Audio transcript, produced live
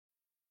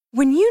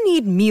When you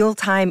need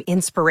mealtime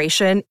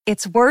inspiration,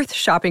 it's worth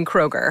shopping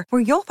Kroger,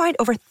 where you'll find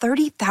over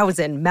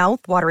 30,000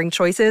 mouth-watering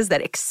choices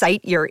that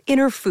excite your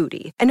inner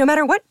foodie. And no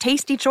matter what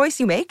tasty choice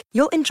you make,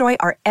 you'll enjoy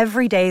our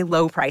everyday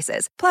low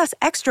prices, plus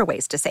extra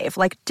ways to save,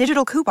 like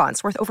digital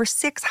coupons worth over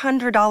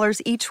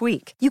 $600 each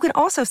week. You can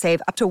also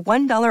save up to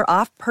 $1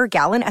 off per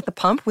gallon at the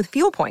pump with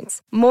fuel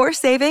points. More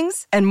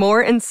savings and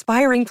more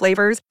inspiring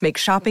flavors make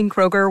shopping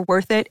Kroger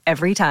worth it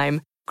every time.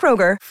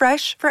 Kroger,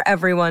 fresh for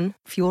everyone.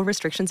 Fuel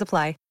restrictions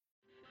apply.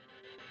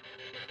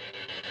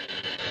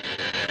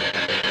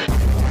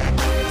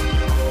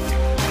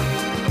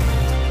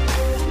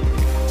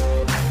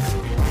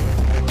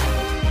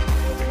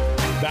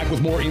 Back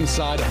with more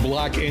Inside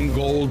Black and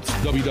Gold.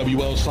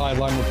 WWL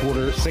sideline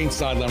reporter, Saints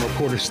sideline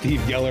reporter Steve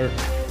Geller,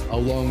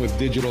 along with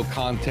digital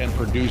content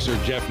producer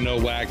Jeff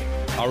Nowak.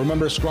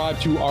 Remember, subscribe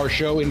to our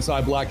show,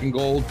 Inside Black and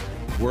Gold,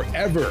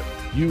 wherever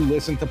you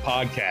listen to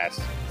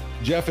podcasts.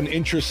 Jeff, an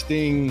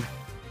interesting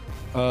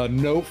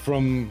note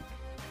from,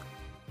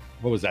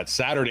 what was that,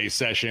 Saturday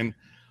session,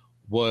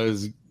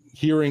 was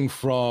hearing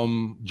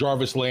from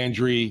Jarvis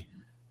Landry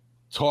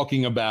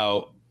talking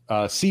about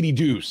CD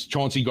Deuce,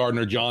 Chauncey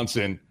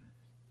Gardner-Johnson,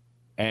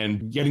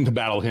 and getting to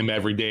battle him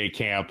every day at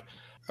camp.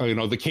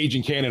 The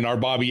Cajun Cannon, our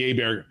Bobby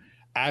Hebert,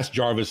 asked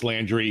Jarvis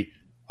Landry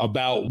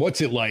about what's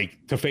it like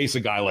to face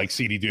a guy like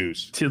CD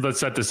Deuce. Let's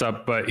set this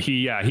up. But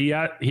he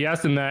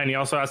asked him that, and he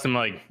also asked him,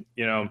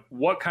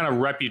 what kind of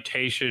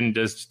reputation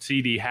does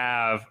CD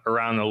have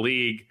around the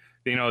league,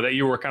 that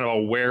you were kind of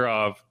aware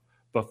of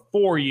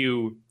before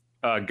you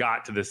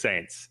got to the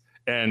Saints.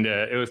 And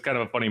it was kind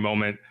of a funny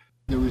moment.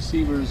 The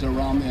receivers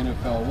around the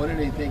NFL, what do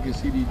they think of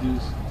CD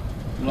Deuce?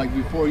 Like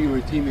before you were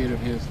a teammate of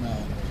his now?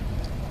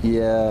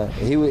 Yeah,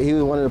 he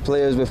was one of the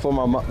players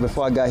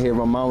before I got here.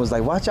 My mom was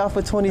like, "Watch out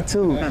for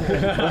 22."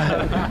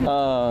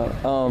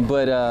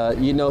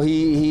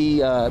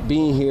 He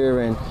being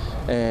here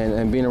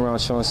and being around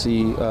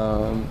Chauncey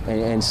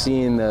and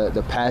seeing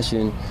the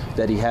passion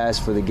that he has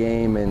for the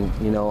game, and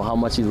how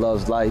much he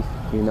loves life,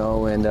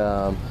 and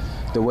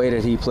the way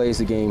that he plays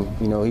the game.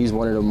 He's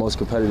one of the most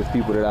competitive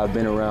people that I've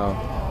been around.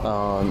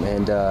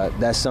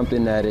 That's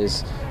something that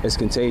is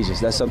contagious.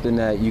 That's something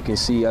that you can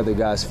see other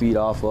guys feed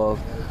off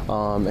of,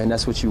 and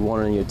that's what you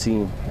want on your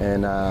team.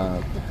 And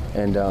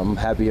I'm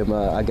happy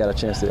I get a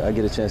chance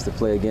to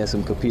play against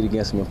him, compete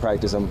against him in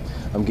practice. I'm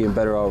getting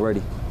better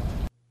already.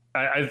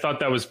 I thought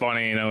that was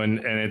funny, and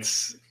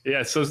it's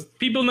so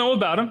people know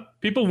about him.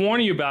 People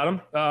warn you about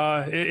him.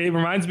 It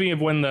reminds me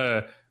of when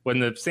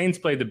the Saints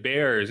played the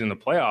Bears in the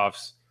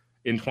playoffs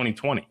in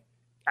 2020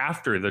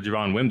 after the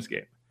Javon Wims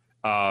game.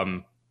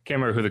 Can't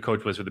remember who the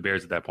coach was for the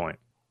Bears at that point.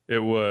 It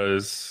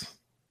was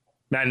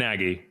Matt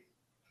Nagy.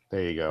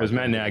 There you go. It was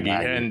Matt Nagy.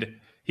 And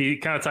he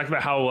kind of talked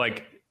about how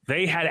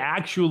they had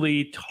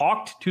actually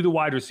talked to the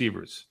wide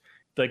receivers.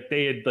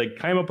 They had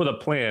came up with a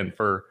plan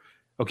for,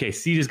 okay,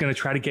 CJ's going to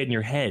try to get in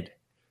your head.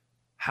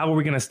 How are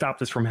we going to stop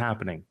this from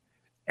happening?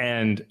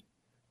 And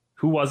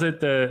who was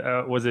it?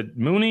 Was it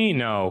Mooney?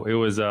 No, it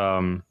was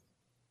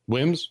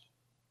Wims.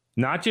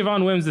 Not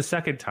Javon Wims the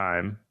second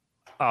time.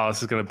 Oh,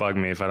 this is going to bug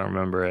me if I don't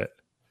remember it.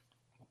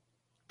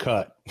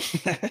 Cut.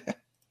 Cut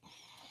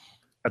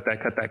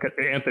that.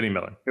 Anthony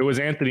Miller. It was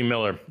Anthony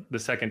Miller the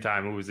second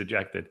time who was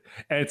ejected.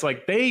 And it's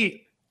like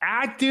they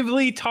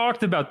actively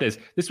talked about this.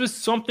 This was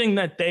something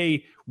that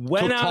they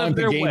went out of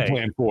their way. Game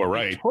plan for,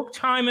 right? They took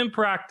time in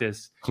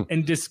practice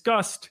and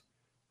discussed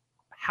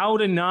how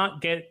to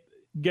not get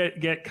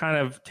kind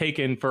of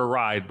taken for a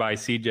ride by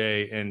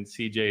CJ and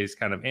CJ's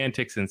kind of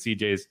antics and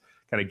CJ's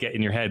kind of get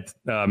in your head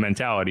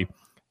mentality.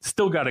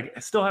 Still had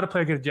a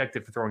player get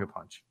ejected for throwing a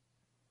punch.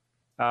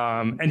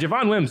 And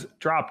Javon Wims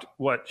dropped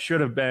what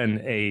should have been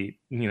a,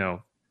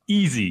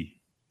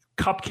 easy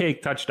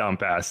cupcake touchdown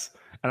pass.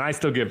 And I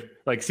still give,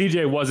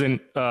 CJ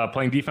wasn't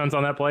playing defense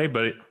on that play,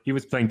 but he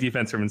was playing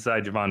defense from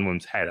inside Javon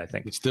Wims' head, I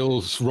think. It's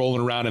still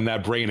rolling around in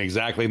that brain,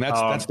 exactly. And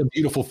that's the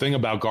beautiful thing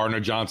about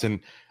Gardner-Johnson.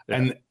 Yeah.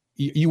 And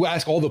you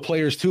ask all the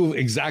players, too,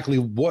 exactly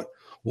what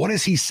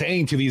is he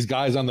saying to these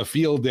guys on the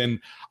field? And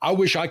I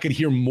wish I could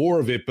hear more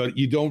of it, but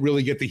you don't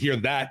really get to hear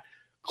that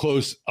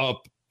close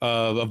up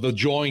of the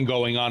jawing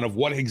going on of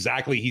what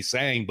exactly he's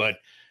saying. But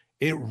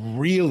it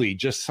really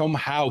just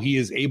somehow he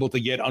is able to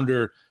get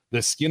under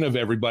the skin of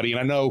everybody. And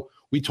I know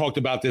we talked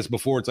about this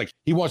before. It's like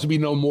he wants to be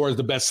known more as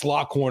the best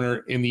slot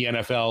corner in the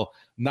NFL,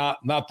 not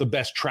the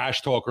best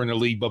trash talker in the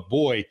league. But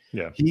boy,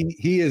 yeah,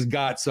 he has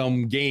got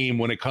some game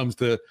when it comes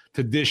to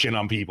dishing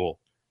on people.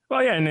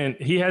 Well, yeah, and then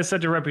he has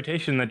such a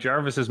reputation that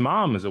Jarvis's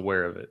mom is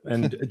aware of it,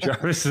 and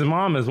Jarvis's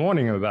mom is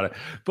warning him about it.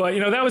 But,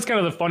 that was kind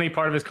of the funny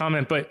part of his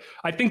comment. But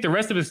I think the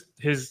rest of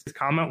his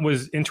comment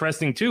was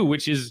interesting, too,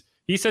 which is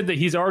he said that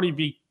he's already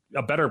be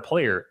a better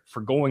player for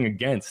going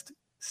against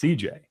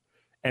CJ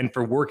and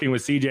for working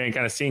with CJ and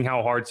kind of seeing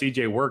how hard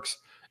CJ works.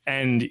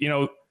 And,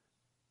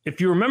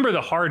 if you remember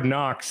the Hard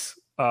Knocks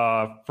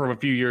from a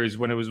few years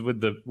when it was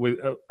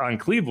on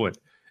Cleveland,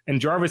 and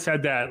Jarvis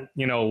had that,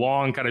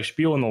 long kind of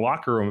spiel in the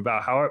locker room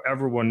about how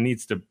everyone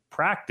needs to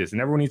practice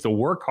and everyone needs to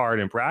work hard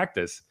and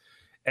practice.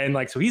 And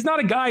so he's not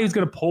a guy who's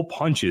going to pull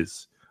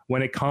punches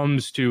when it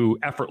comes to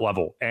effort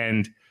level.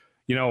 And,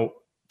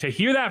 to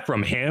hear that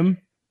from him,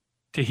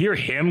 to hear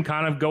him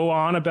kind of go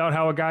on about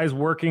how a guy's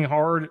working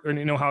hard,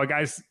 or, how a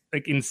guy's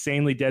like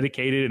insanely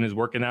dedicated and is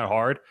working that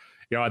hard,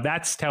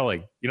 that's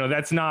telling.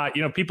 That's not,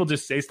 people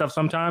just say stuff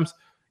sometimes,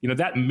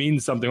 that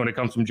means something when it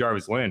comes from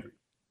Jarvis Landry.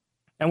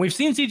 And we've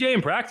seen CJ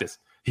in practice.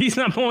 He's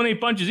not pulling any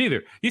punches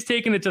either. He's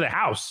taking it to the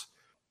house,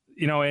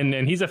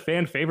 and he's a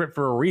fan favorite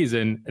for a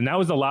reason. And that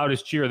was the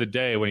loudest cheer of the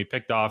day when he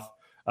picked off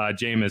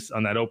Jameis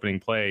on that opening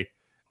play.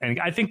 And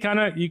I think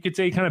you could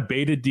say kind of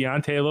baited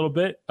Deontay a little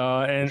bit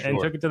and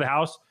took it to the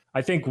house.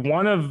 I think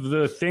one of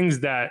the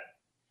things that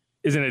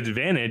is an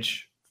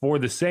advantage for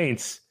the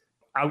Saints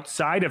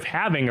outside of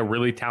having a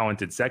really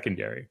talented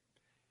secondary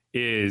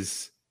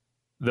is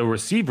the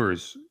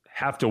receivers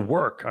have to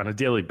work on a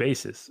daily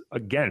basis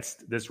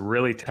against this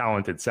really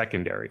talented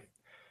secondary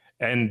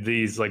and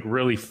these like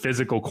really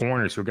physical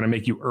corners who are going to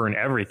make you earn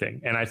everything.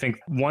 And I think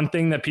one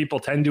thing that people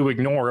tend to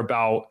ignore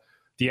about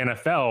the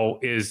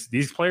NFL is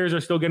these players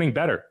are still getting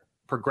better.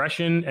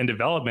 Progression and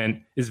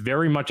development is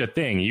very much a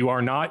thing. You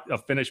are not a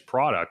finished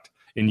product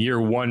in year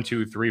 1,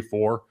 2, 3,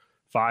 4,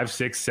 5,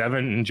 6,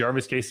 7, in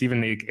Jarvis' case,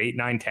 even 8,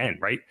 9, 10,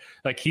 right?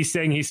 Like he's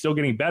saying he's still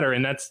getting better.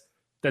 And that's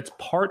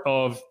part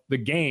of the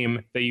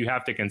game that you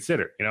have to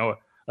consider.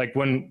 Like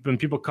when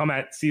people come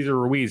at Cesar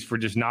Ruiz for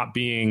just not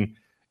being,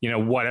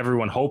 what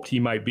everyone hoped he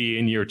might be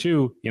in year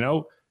 2,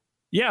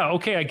 yeah,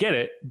 okay, I get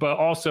it. But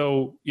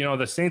also,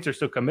 the Saints are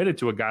still committed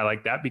to a guy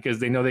like that because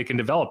they know they can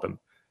develop him.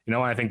 And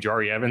I think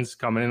Jari Evans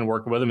coming in and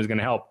working with him is going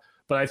to help.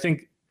 But I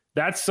think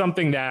that's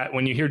something that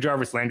when you hear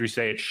Jarvis Landry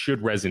say, it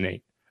should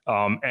resonate.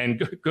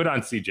 And good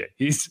on CJ.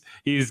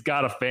 He's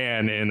got a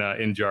fan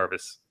in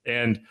Jarvis.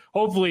 And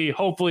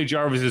hopefully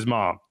Jarvis's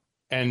mom.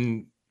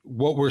 And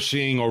what we're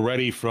seeing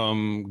already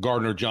from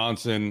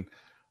Gardner-Johnson,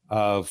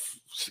 of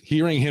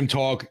hearing him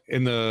talk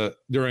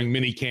during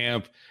mini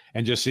camp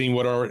and just seeing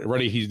what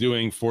already he's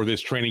doing for this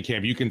training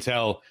camp, you can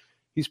tell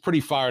he's pretty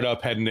fired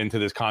up heading into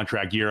this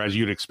contract year, as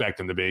you'd expect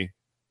him to be.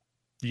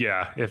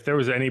 Yeah, if there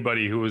was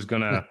anybody who was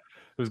gonna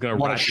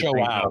want to show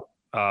out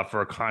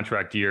for a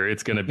contract year,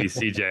 it's gonna be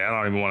CJ. I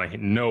don't even want to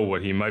know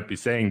what he might be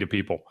saying to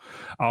people.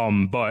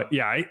 But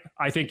yeah,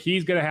 I think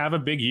he's gonna have a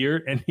big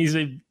year, and he's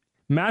a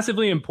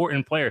massively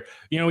important player.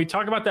 We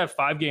talk about that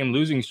 5-game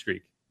losing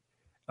streak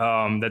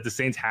that the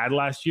Saints had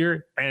last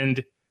year,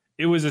 and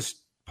it was a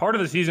part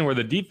of the season where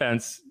the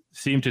defense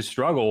seemed to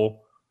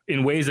struggle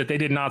in ways that they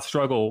did not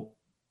struggle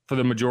for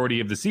the majority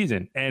of the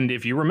season. And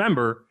if you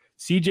remember,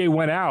 CJ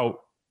went out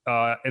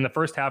in the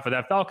first half of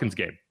that Falcons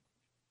game,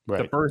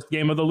 right, the first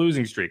game of the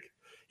losing streak.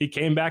 He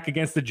came back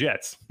against the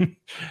Jets.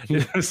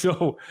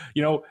 So,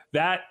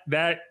 that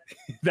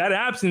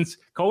absence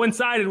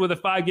coincided with a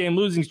 5-game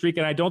losing streak,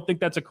 and I don't think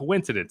that's a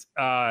coincidence.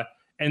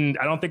 And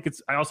I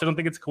also don't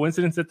think it's a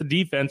coincidence that the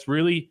defense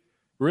really,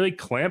 really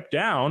clamped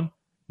down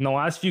in the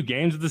last few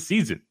games of the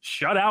season.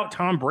 Shut out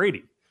Tom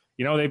Brady.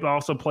 They've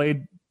also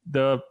played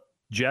the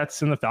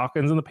Jets and the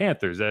Falcons and the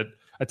Panthers at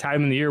a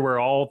time in the year where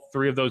all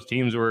 3 of those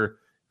teams were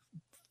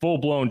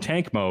full-blown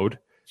tank mode.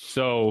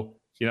 So,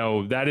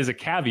 that is a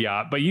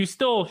caveat, but you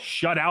still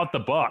shut out the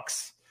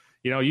Bucs.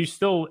 You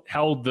still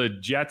held the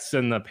Jets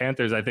and the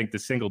Panthers, I think, to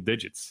single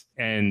digits.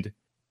 And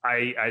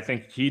I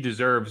think he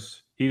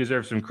deserves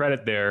some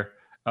credit there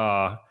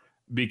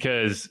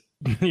because,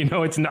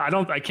 it's not,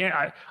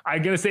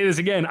 I'm going to say this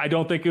again. I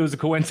don't think it was a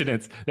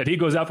coincidence that he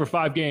goes out for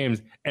 5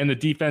 games and the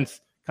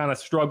defense kind of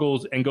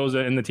struggles and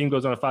the team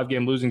goes on a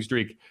 5-game losing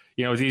streak.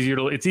 It's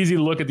easy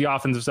to look at the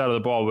offensive side of the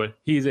ball, but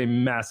he's a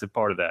massive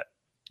part of that.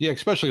 Yeah,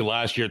 especially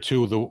last year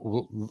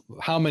too.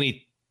 How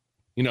many,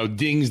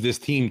 dings this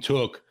team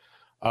took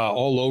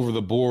all over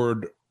the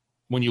board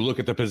when you look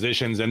at the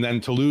positions, and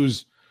then to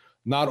lose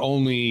not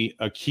only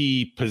a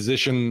key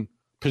positional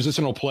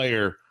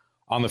player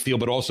on the field,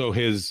 but also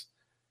his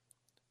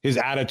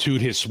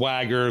attitude, his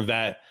swagger,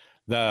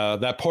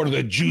 that part of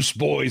the Juice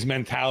Boys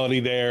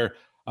mentality there.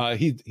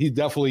 He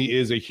definitely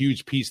is a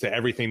huge piece to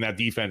everything that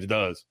defense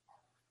does.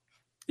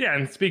 Yeah,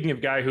 and speaking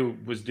of guy who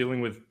was dealing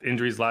with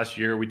injuries last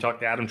year, we talked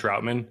to Adam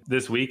Troutman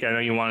this week. I know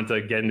you wanted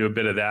to get into a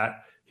bit of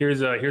that.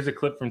 Here's a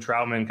clip from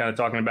Troutman kind of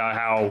talking about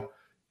how,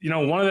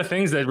 one of the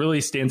things that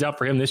really stands out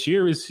for him this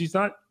year is he's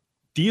not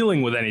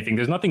dealing with anything.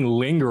 There's nothing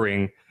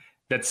lingering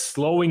that's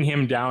slowing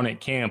him down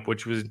at camp,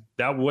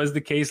 that was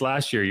the case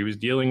last year. He was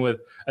dealing with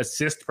a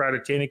cyst prior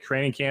to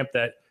training camp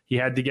that he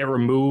had to get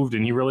removed,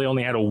 and he really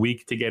only had a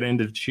week to get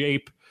into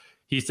shape.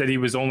 He said he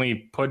was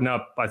only putting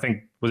up, I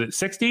think, was it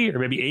 60 or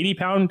maybe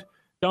 80-pound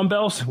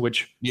dumbbells,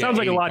 which sounds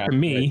like a lot to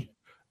me, right?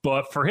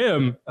 But for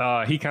him,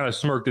 he kind of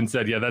smirked and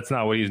said, yeah, that's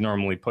not what he's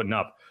normally putting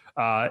up.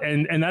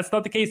 And that's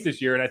not the case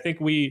this year. And I think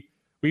we've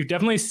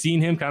definitely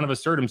seen him kind of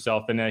assert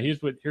himself. And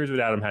here's what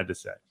Adam had to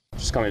say.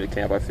 Just coming to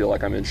camp, I feel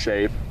like I'm in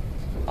shape.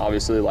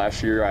 Obviously,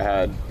 last year I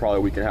had probably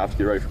a week and a half to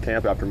get ready for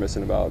camp after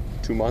missing about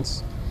 2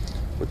 months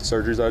with the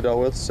surgeries I dealt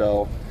with.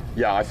 So,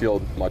 yeah, I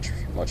feel much,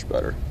 much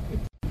better.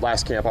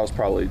 Last camp, I was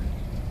probably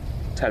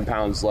 10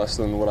 pounds less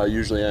than what I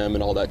usually am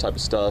and all that type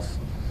of stuff.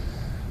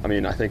 I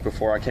mean, I think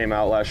before I came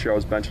out last year, I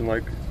was benching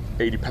like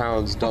 80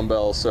 pounds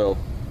dumbbell. So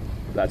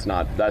that's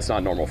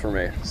not normal for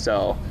me.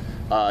 So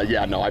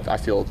I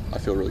feel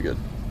really good.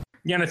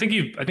 Yeah, and I think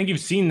you've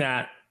seen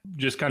that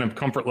just kind of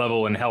comfort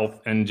level and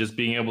health and just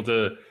being able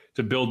to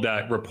build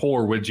that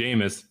rapport with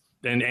Jameis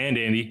and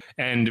Andy.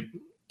 And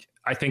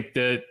I think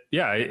that,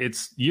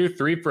 it's year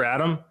 3 for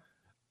Adam.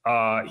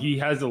 He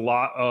has a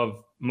lot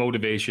of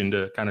motivation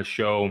to kind of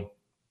show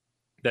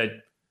that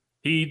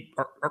he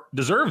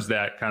deserves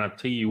that kind of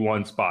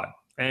TE1 spot.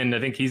 And I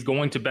think he's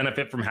going to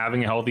benefit from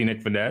having a healthy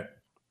Nick Vannett,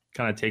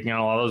 kind of taking on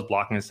a lot of those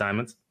blocking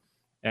assignments.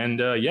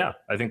 And I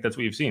think that's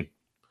what you've seen.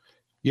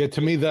 Yeah,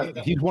 to me, that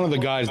he's one of the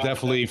guys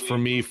definitely for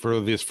me for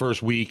this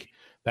first week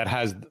that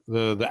has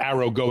the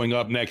arrow going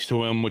up next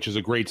to him, which is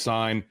a great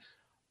sign.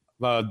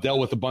 Dealt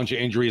with a bunch of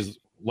injuries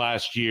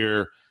last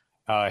year,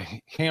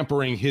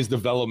 hampering his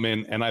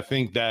development. And I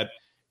think that,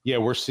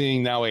 we're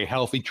seeing now a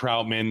healthy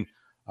Troutman,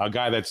 a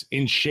guy that's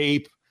in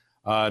shape,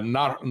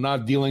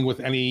 not dealing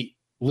with any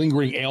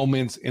lingering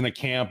ailments in a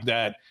camp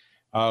that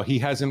he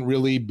hasn't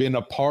really been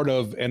a part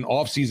of an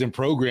off-season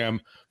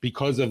program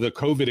because of the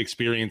COVID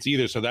experience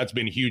either. So that's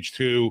been huge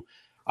too.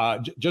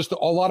 Just a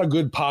lot of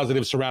good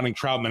positives surrounding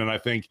Troutman. And I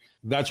think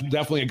that's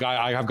definitely a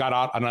guy I have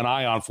got an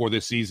eye on for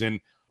this season,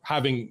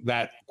 having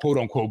that quote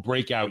unquote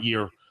breakout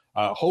year.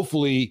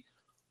 Hopefully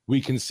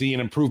we can see an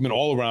improvement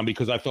all around,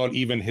 because I thought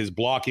even his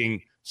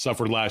blocking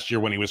suffered last year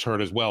when he was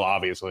hurt as well,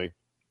 obviously.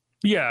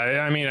 Yeah.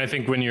 I mean, I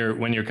think when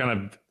you're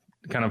kind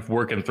of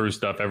working through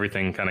stuff,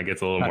 everything kind of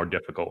gets a little more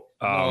difficult.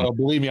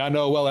 Believe me, I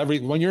know. Well,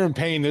 when you're in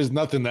pain, there's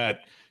nothing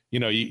that,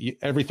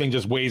 everything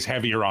just weighs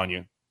heavier on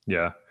you.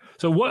 Yeah.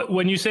 So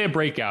when you say a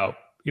breakout,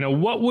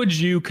 what would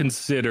you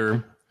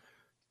consider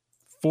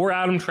for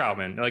Adam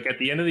Troutman, like at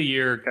the end of the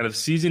year, kind of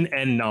season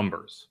end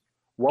numbers?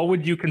 What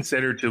would you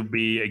consider to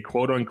be a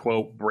quote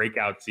unquote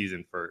breakout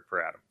season for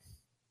Adam?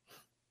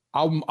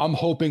 I'm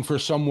hoping for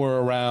somewhere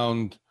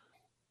around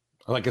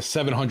like a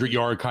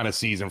 700-yard kind of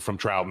season from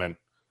Troutman.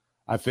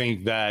 I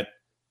think that,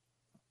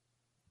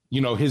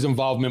 his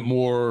involvement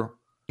more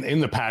in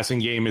the passing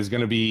game is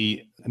going to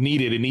be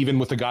needed. And even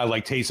with a guy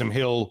like Taysom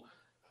Hill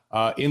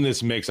in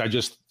this mix, I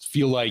just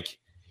feel like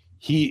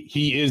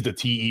he is the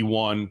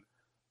TE1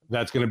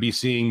 that's going to be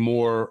seeing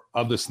more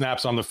of the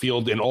snaps on the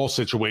field in all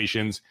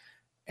situations,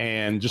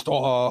 and just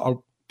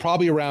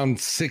probably around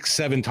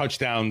 6-7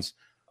 touchdowns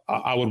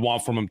I would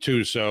want from him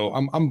too. So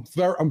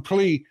I'm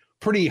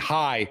pretty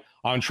high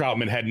on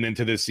Troutman heading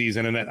into this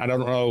season, and I don't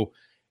know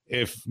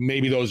if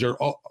maybe those are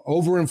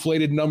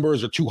overinflated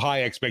numbers or too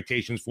high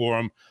expectations for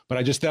him, but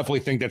I just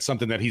definitely think that's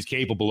something that he's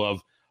capable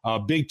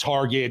of. Big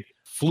target,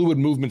 fluid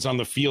movements on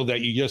the field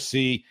that you just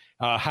see,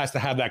 has to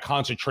have that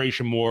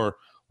concentration more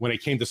when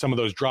it came to some of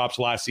those drops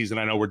last season.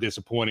 I know were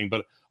disappointing,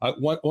 but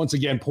once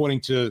again, pointing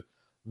to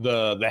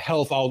the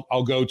health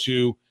I'll go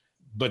to,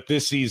 but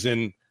this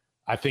season,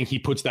 I think he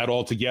puts that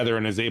all together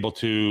and is able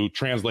to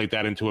translate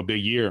that into a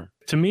big year.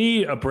 To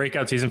me, a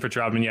breakout season for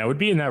Troutman, would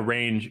be in that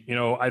range.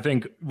 I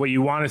think what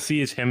you want to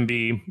see is him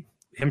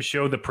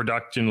show the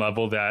production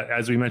level that,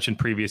 as we mentioned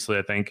previously,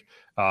 I think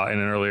in an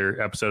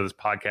earlier episode of this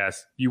podcast,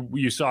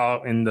 you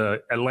saw in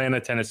the Atlanta,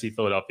 Tennessee,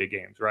 Philadelphia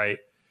games, right?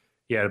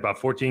 He had about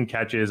 14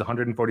 catches,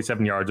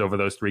 147 yards over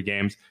those 3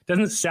 games.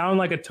 Doesn't sound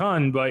like a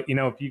ton, but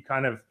if you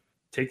kind of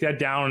take that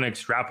down and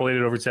extrapolate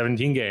it over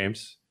 17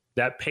 games,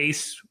 that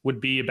pace would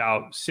be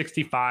about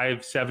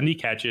 65, 70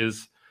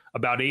 catches,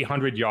 about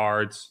 800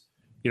 yards,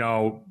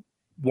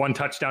 1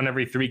 touchdown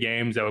every 3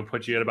 games. That would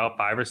put you at about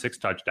 5 or 6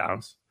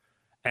 touchdowns.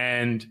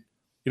 And,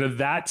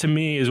 that to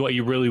me is what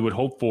you really would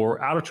hope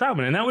for out of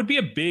Troutman. And that would be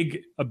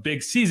a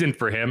big season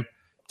for him.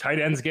 Tight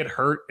ends get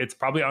hurt. It's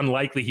probably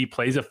unlikely he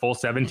plays a full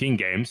 17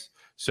 games.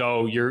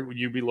 So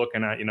you'd be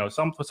looking at,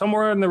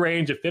 somewhere in the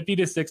range of 50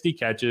 to 60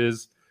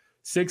 catches,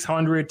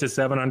 600 to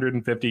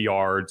 750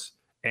 yards,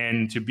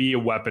 and to be a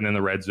weapon in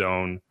the red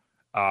zone,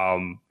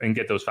 and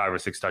get those 5 or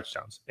 6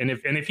 touchdowns. And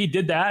if he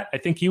did that, I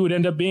think he would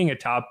end up being a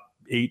top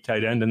 8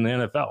 tight end in the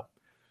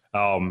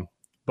NFL.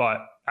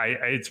 But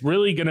it's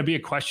really going to be a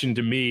question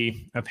to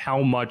me of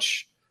how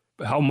much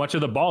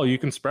of the ball you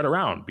can spread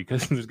around,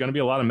 because there's going to be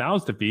a lot of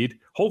mouths to feed.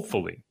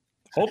 Hopefully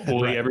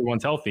right.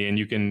 Everyone's healthy, and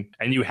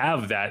you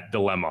have that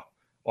dilemma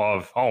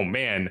of, oh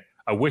man,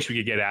 I wish we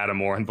could get Adam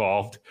more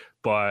involved,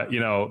 but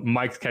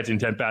Mike's catching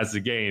 10 passes a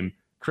game.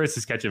 Chris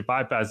is catching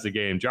 5 passes a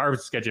game.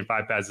 Jarvis is catching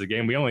 5 passes a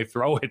game. We only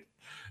throw it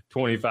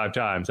 25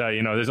 times.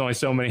 There's only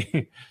so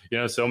many,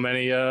 so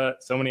many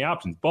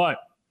options. But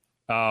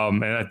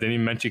and I didn't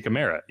even mention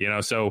Kamara.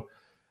 So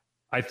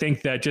I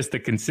think that just the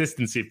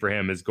consistency for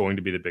him is going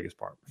to be the biggest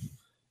part.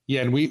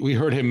 Yeah, and we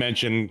heard him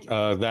mention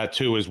that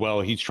too as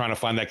well. He's trying to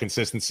find that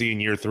consistency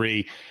in year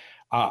 3.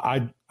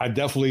 I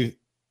definitely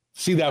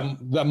see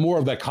that more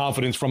of that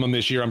confidence from him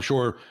this year. I'm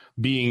sure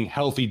being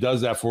healthy does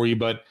that for you,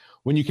 but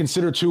when you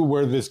consider too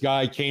where this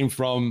guy came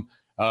from,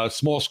 a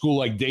small school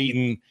like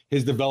Dayton,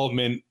 his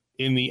development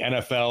in the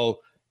NFL,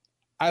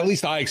 at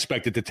least I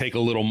expect it to take a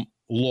little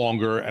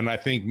longer. And I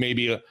think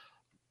maybe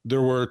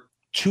there were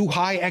too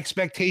high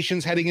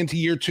expectations heading into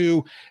year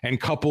 2, and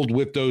coupled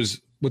with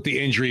the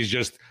injuries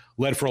just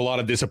led for a lot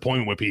of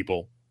disappointment with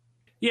people.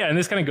 Yeah. And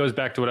this kind of goes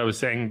back to what I was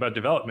saying about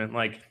development.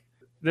 Like,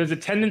 there's a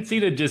tendency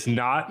to just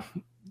not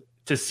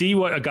to see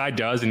what a guy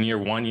does in year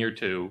 1, year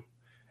 2,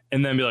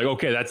 and then be like,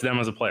 okay, that's them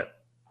as a player.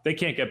 They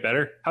can't get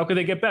better. How could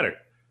they get better?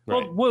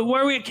 Right. Well,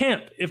 why are we at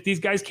camp if these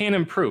guys can't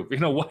improve?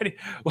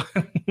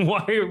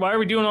 Why are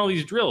we doing all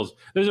these drills?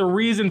 There's a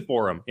reason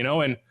for them,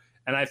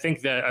 and I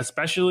think that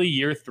especially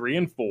year 3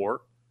 and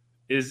 4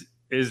 is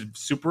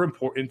super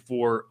important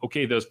for,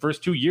 okay, those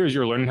first 2 years,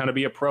 you're learning how to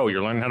be a pro.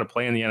 You're learning how to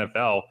play in the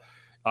NFL.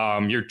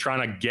 You're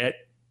trying to get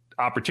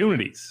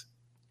opportunities.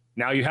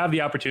 Now you have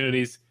the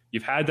opportunities.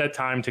 You've had that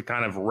time to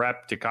kind of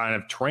rep, to kind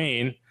of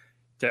train,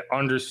 to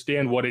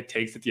understand what it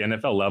takes at the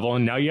NFL level.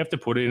 And now you have to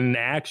put it into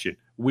action.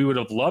 We would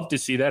have loved to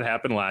see that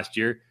happen last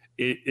year.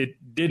 It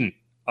didn't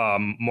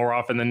more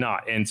often than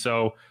not. And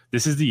so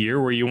this is the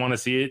year where you want to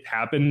see it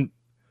happen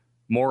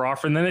more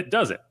often than it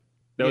doesn't.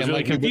 That was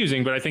really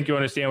confusing, but I think you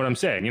understand what I'm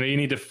saying. You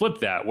need to flip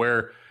that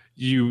where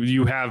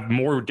you have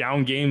more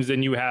down games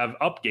than you have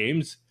up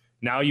games.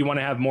 Now you want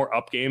to have more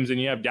up games than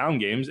you have down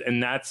games.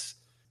 And that's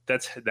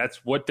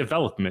what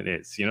development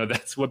is.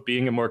 That's what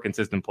being a more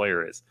consistent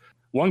player is.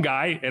 One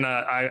guy, and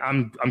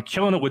I'm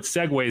killing it with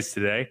segues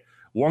today.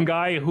 One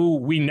guy who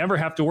we never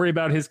have to worry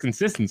about his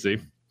consistency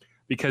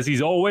because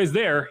he's always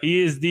there.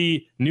 He is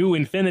the new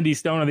infinity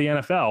stone of the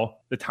NFL,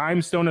 the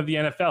time stone of the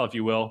NFL, if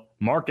you will,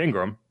 Mark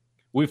Ingram.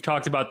 We've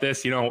talked about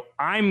this.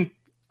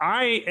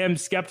 I am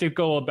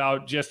skeptical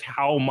about just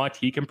how much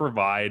he can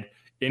provide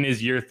in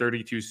his year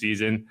 32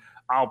 season.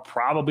 I'll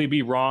probably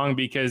be wrong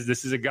because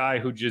this is a guy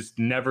who just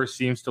never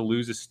seems to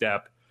lose a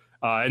step.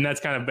 And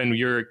that's kind of been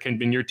your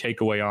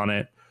takeaway on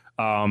it.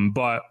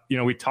 But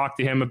we talked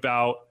to him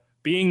about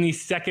being the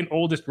second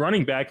oldest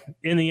running back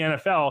in the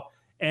NFL.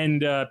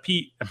 And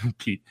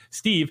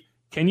Steve,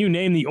 can you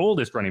name the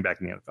oldest running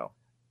back in the NFL?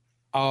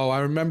 Oh, I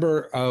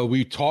remember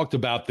we talked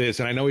about this,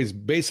 and I know he's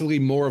basically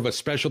more of a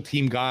special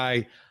team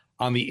guy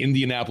on the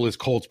Indianapolis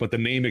Colts, but the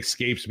name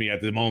escapes me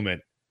at the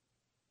moment.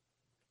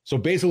 So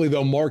basically,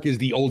 though, Mark is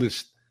the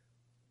oldest,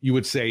 you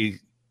would say,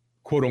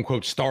 quote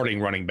unquote, starting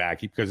running back,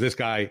 because this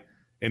guy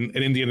in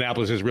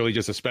Indianapolis is really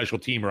just a special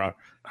teamer.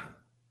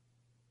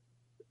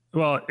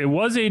 Well, it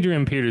was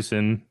Adrian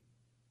Peterson.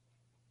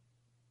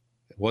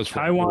 It was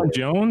Taiwan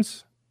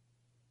Jones.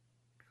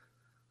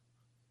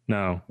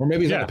 No, or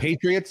maybe he's on the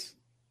Patriots.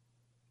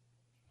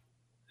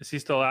 Is he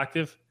still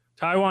active?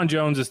 Taiwan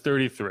Jones is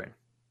 33.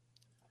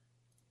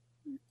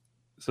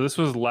 So this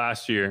was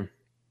last year.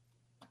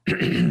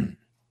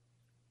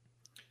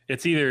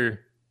 It's either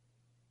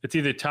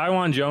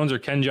Taiwan Jones or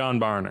Kenjon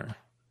Barner.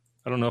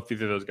 I don't know if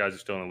either of those guys are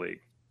still in the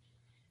league.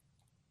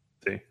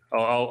 See,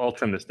 I'll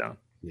trim this down.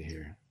 Yeah,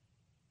 here.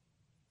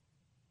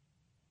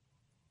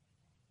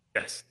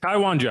 Yes,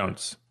 Taiwan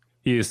Jones.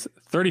 He is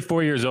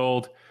 34 years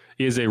old.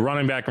 He is a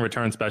running back and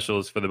return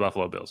specialist for the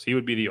Buffalo Bills. He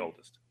would be the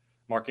oldest.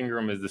 Mark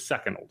Ingram is the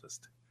second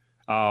oldest.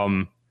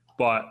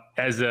 But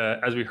as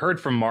we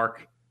heard from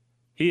Mark,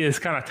 he is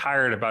kind of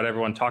tired about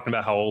everyone talking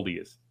about how old he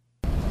is.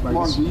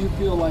 Mark, do you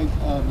feel like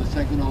the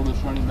second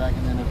oldest running back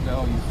in the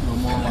NFL? You feel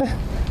more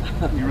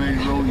like you ready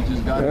to roll? You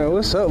just got it. Man,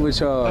 what's up with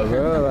y'all,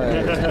 bro?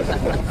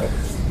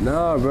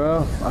 Nah,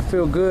 bro. I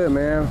feel good,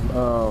 man.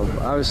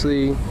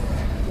 Obviously,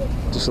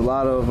 just a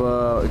lot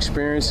of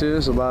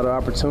experiences, a lot of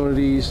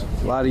opportunities,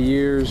 a lot of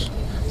years,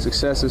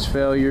 successes,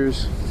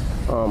 failures,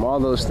 all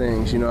those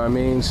things, you know what I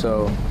mean?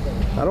 So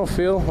I don't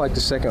feel like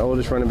the second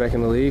oldest running back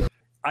in the league.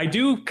 I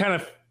do kind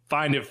of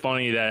find it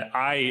funny that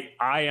I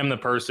am the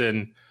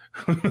person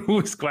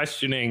who is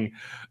questioning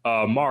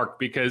Mark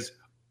because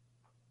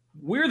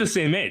we're the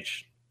same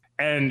age.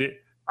 And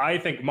I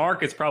think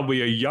Mark is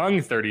probably a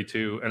young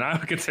 32, and I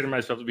would consider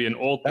myself to be an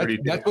old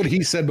 32. That's what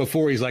he said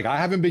before. He's like, I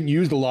haven't been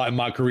used a lot in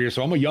my career,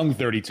 so I'm a young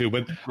 32.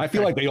 But I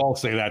feel like they all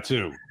say that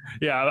too.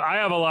 Yeah, I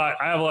have a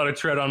lot of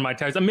tread on my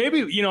tires. And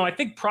maybe, I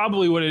think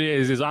probably what it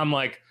is I'm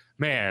like,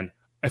 man,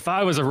 if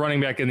I was a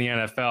running back in the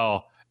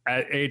NFL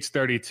at age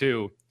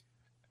 32,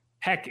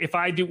 heck,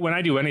 when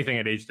I do anything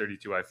at age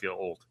 32, I feel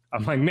old.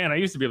 I'm like, man, I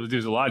used to be able to do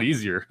this a lot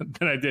easier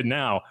than I did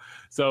now.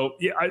 So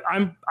yeah,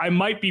 I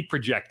might be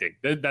projecting.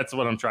 That's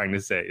what I'm trying to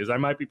say is I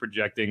might be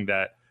projecting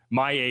that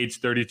my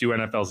age 32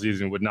 NFL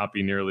season would not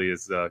be nearly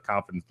as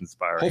confidence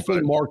inspiring.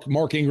 Hopefully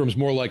Mark Ingram's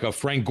more like a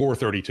Frank Gore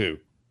 32.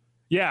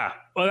 Yeah.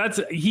 Well,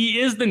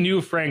 he is the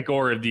new Frank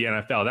Gore of the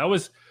NFL. That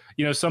was,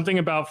 something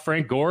about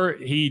Frank Gore.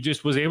 He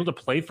just was able to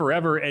play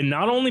forever and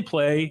not only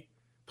play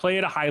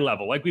at a high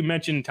level. Like we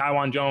mentioned,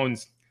 Taiwan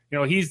Jones,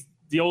 he's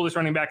the oldest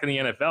running back in the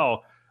NFL,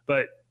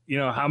 but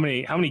how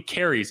many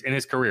carries in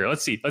his career?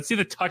 Let's see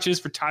the touches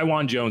for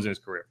Taiwan Jones in his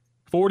career.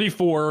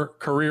 44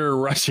 career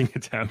rushing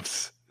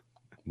attempts.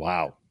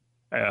 Wow.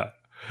 Yeah.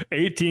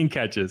 18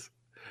 catches.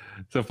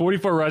 So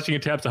 44 rushing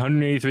attempts,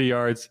 183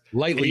 yards.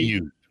 Lightly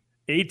used.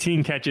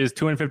 18 catches,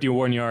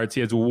 251 yards.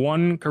 He has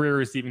one career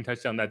receiving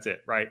touchdown. That's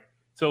it, right?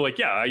 So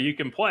you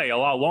can play a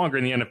lot longer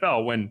in the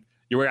NFL when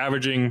you were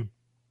averaging,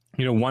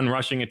 one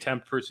rushing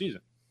attempt per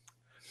season.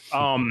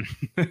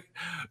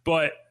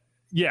 But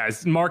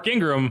yes, Mark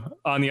Ingram,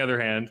 on the other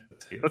hand,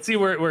 let's see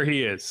where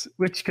he is,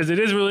 because it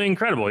is really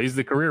incredible. He's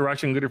the career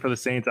rushing leader for the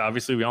Saints.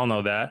 Obviously, we all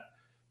know that.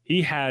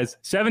 He has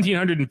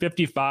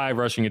 1,755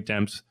 rushing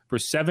attempts for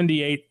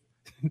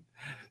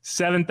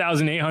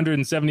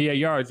 7,878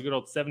 yards. Good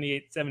old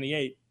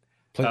 78.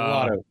 Played a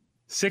lot of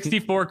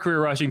 64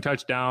 career rushing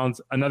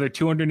touchdowns, another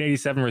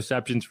 287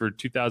 receptions for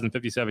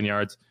 2,057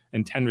 yards,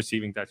 and 10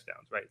 receiving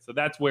touchdowns, right? So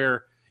that's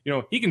where,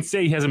 he can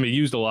say he hasn't been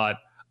used a lot.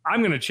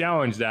 I'm going to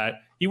challenge that.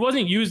 He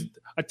wasn't used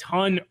a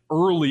ton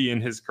early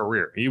in his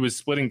career. He was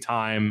splitting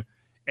time,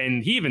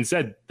 and he even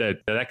said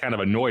that kind of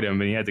annoyed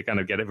him, and he had to kind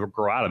of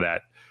grow out of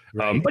that.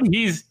 Right. But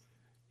he's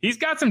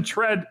got some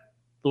tread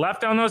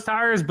left on those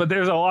tires, but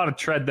there's a lot of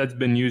tread that's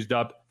been used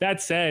up.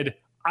 That said,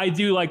 I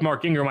do like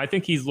Mark Ingram. I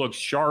think he's looked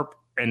sharp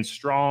and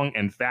strong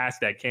and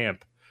fast at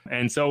camp.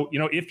 And so,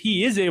 if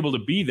he is able to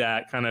be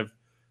that kind of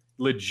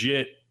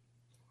legit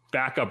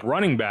backup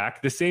running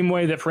back, the same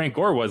way that Frank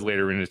Gore was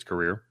later in his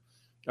career,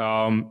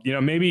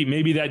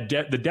 maybe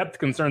that the depth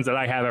concerns that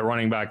I have at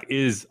running back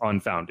is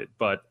unfounded,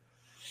 but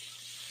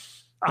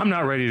I'm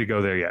not ready to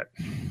go there yet.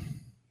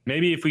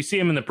 Maybe if we see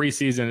him in the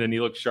preseason and he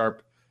looks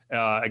sharp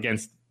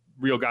against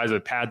real guys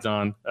with pads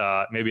on,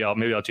 maybe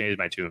I'll change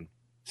my tune.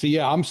 See,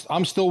 yeah,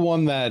 I'm still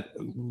one that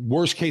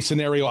worst case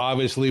scenario,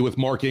 obviously, with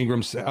Mark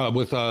Ingram,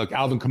 with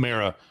Alvin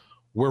Kamara,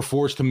 we're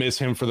forced to miss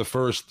him for the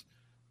first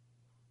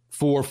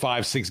 4,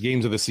 5, 6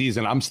 games of the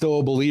season. I'm still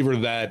a believer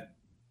that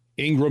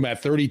Ingram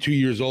at 32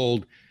 years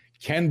old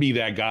can be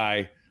that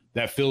guy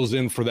that fills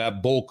in for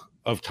that bulk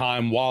of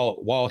time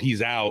while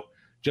he's out,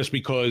 just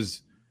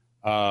because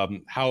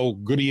how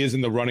good he is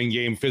in the running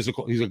game.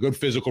 Physical, he's a good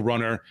physical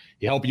runner.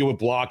 He help you with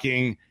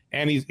blocking,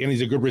 and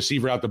he's a good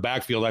receiver out the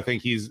backfield. I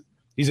think he's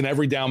an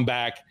every down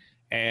back,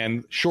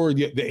 and sure,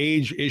 the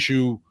age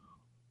issue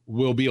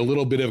will be a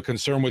little bit of a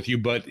concern with you,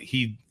 but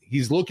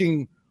he's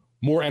looking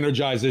more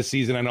energized this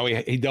season. I know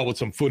he dealt with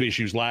some foot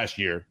issues last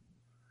year.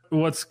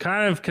 What's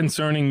kind of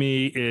concerning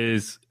me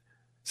is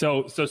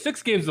so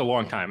 6 games is a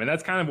long time, and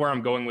that's kind of where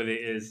I'm going with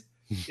it is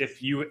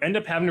if you end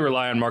up having to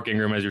rely on Mark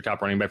Ingram as your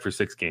top running back for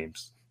 6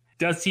 games,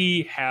 does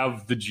he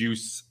have the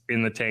juice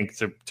in the tank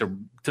to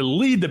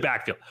lead the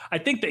backfield? I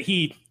think that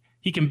he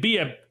can be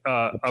a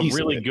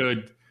really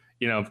good,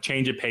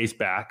 change of pace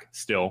back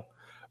still.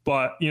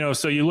 But,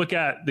 so you look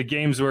at the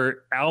games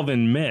where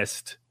Alvin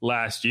missed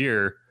last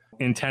year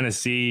in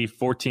Tennessee,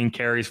 14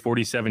 carries,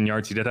 47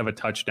 yards. He did have a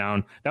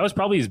touchdown. That was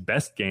probably his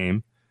best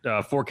game,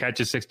 4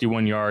 catches,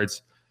 61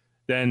 yards.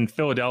 Then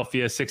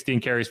Philadelphia,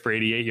 16 carries for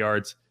 88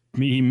 yards.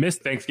 He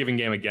missed Thanksgiving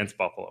game against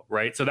Buffalo,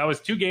 right? So that was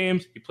 2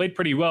 games. He played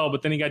pretty well,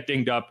 but then he got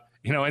dinged up,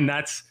 and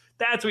that's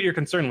what you're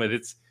concerned with.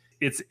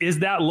 Is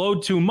that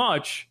load too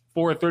much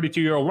for a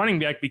 32-year-old running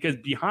back? Because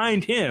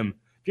behind him,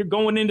 if you're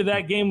going into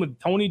that game with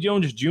Tony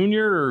Jones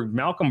Jr. or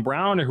Malcolm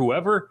Brown or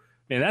whoever,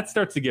 man, that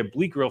starts to get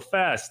bleak real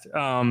fast.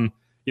 When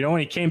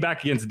he came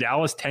back against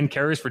Dallas, 10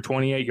 carries for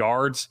 28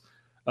 yards,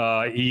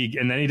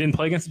 and then he didn't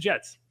play against the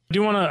Jets. I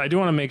do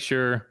want to make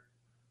sure.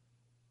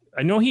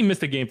 I know he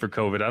missed a game for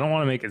COVID. I don't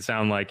want to make it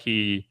sound like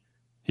he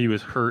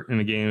was hurt in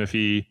the game. If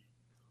he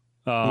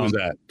who was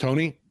that?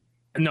 Tony?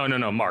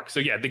 No, Mark. So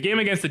yeah, the game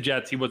against the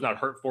Jets, he was not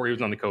hurt for. He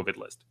was on the COVID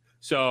list.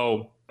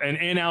 So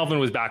and Alvin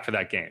was back for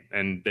that game,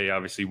 and they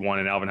obviously won.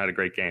 And Alvin had a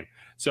great game.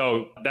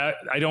 So that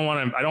I don't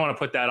want to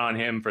put that on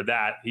him for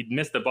that. He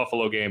missed the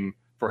Buffalo game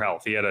for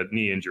health. He had a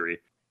knee injury.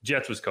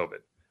 Jets was COVID.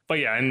 But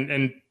yeah,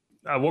 and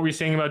what were you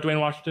saying about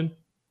Dwayne Washington?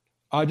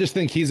 I just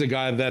think he's a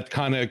guy that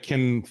kind of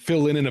can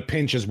fill in a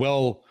pinch as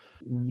well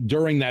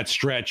during that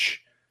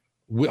stretch,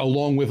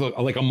 along with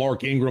a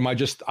Mark Ingram.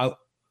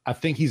 I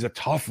think he's a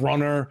tough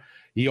runner.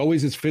 He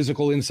always is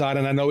physical inside,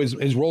 and I know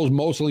his role's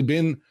mostly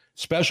been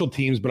special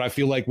teams, but I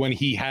feel like when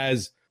he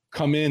has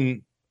come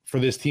in for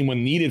this team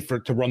when needed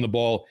to run the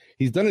ball,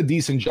 he's done a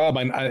decent job.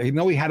 I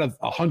know he had a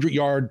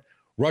 100-yard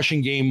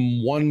rushing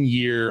game one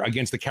year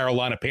against the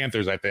Carolina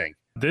Panthers, I think.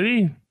 Did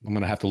he? I'm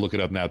going to have to look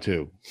it up now,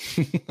 too.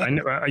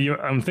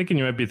 I'm thinking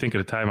you might be thinking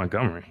of Ty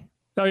Montgomery.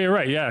 Oh, you're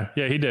right. Yeah,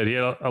 he did. He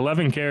had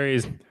 11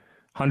 carries,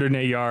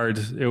 108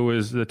 yards. It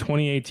was the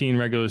 2018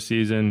 regular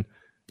season.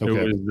 Okay.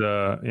 It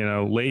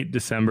was, late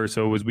December,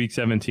 so it was week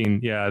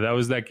 17. Yeah, that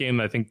was that game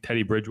that I think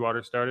Teddy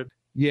Bridgewater started.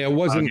 Yeah, it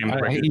wasn't.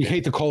 You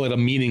hate to call it a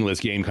meaningless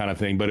game kind of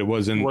thing, but it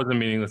wasn't. It was a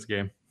meaningless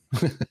game.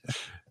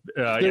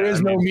 There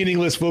is no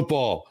meaningless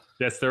football.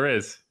 Yes, there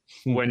is.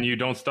 When you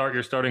don't start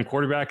your starting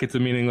quarterback, it's a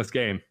meaningless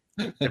game.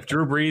 If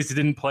Drew Brees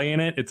didn't play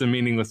in it, it's a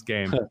meaningless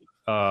game.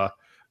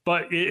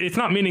 But it's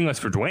not meaningless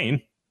for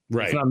Dwayne.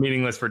 Right. It's not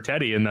meaningless for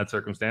Teddy in that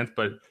circumstance.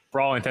 But for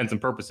all intents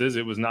and purposes,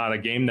 it was not a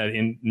game that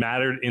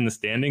mattered in the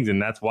standings.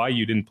 And that's why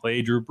you didn't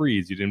play Drew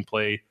Brees. You didn't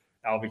play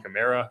Alvin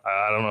Kamara.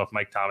 I don't know if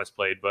Mike Thomas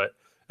played,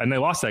 and they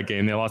lost that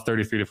game. They lost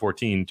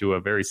 33-14 to a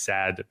very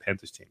sad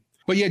Panthers team.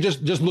 But yeah,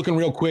 just looking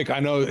real quick,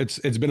 I know it's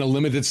been a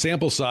limited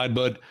sample size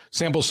for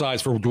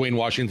Dwayne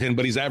Washington,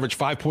 but he's averaged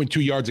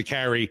 5.2 yards a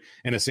carry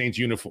in a Saints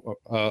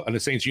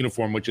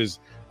uniform, which is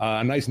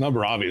a nice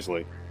number,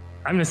 obviously.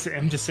 I'm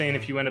just saying,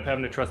 if you end up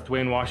having to trust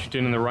Dwayne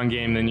Washington in the run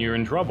game, then you're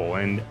in trouble,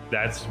 and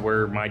that's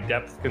where my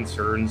depth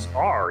concerns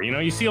are. You know,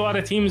 you see a lot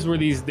of teams where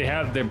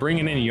they're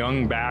bringing in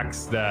young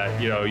backs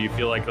that, you know, you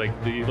feel like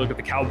you look at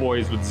the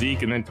Cowboys with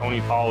Zeke and then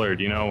Tony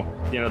Pollard. You know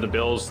the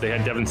Bills, they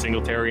had Devin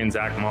Singletary and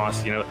Zach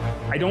Moss. You know,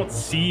 I don't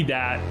see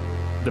that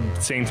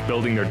the Saints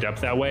building their depth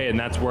that way, and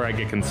that's where I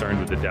get concerned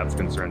with the depth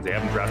concerns. They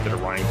haven't drafted a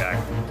running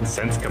back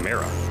since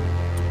Kamara.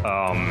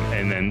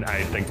 And then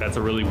I think that's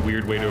a really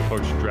weird way to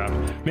approach the draft.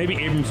 Maybe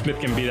Abram Smith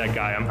can be that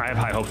guy. I have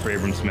high hopes for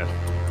Abram Smith.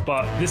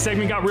 But this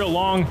segment got real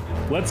long.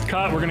 Let's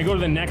cut. We're going to go to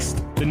the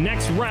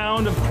next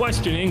round of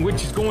questioning,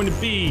 which is going to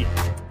be,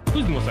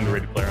 who's the most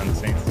underrated player on the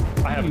Saints?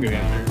 I have a good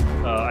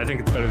answer. I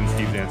think it's better than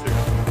Steve's answer,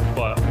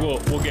 but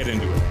we'll get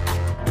into it.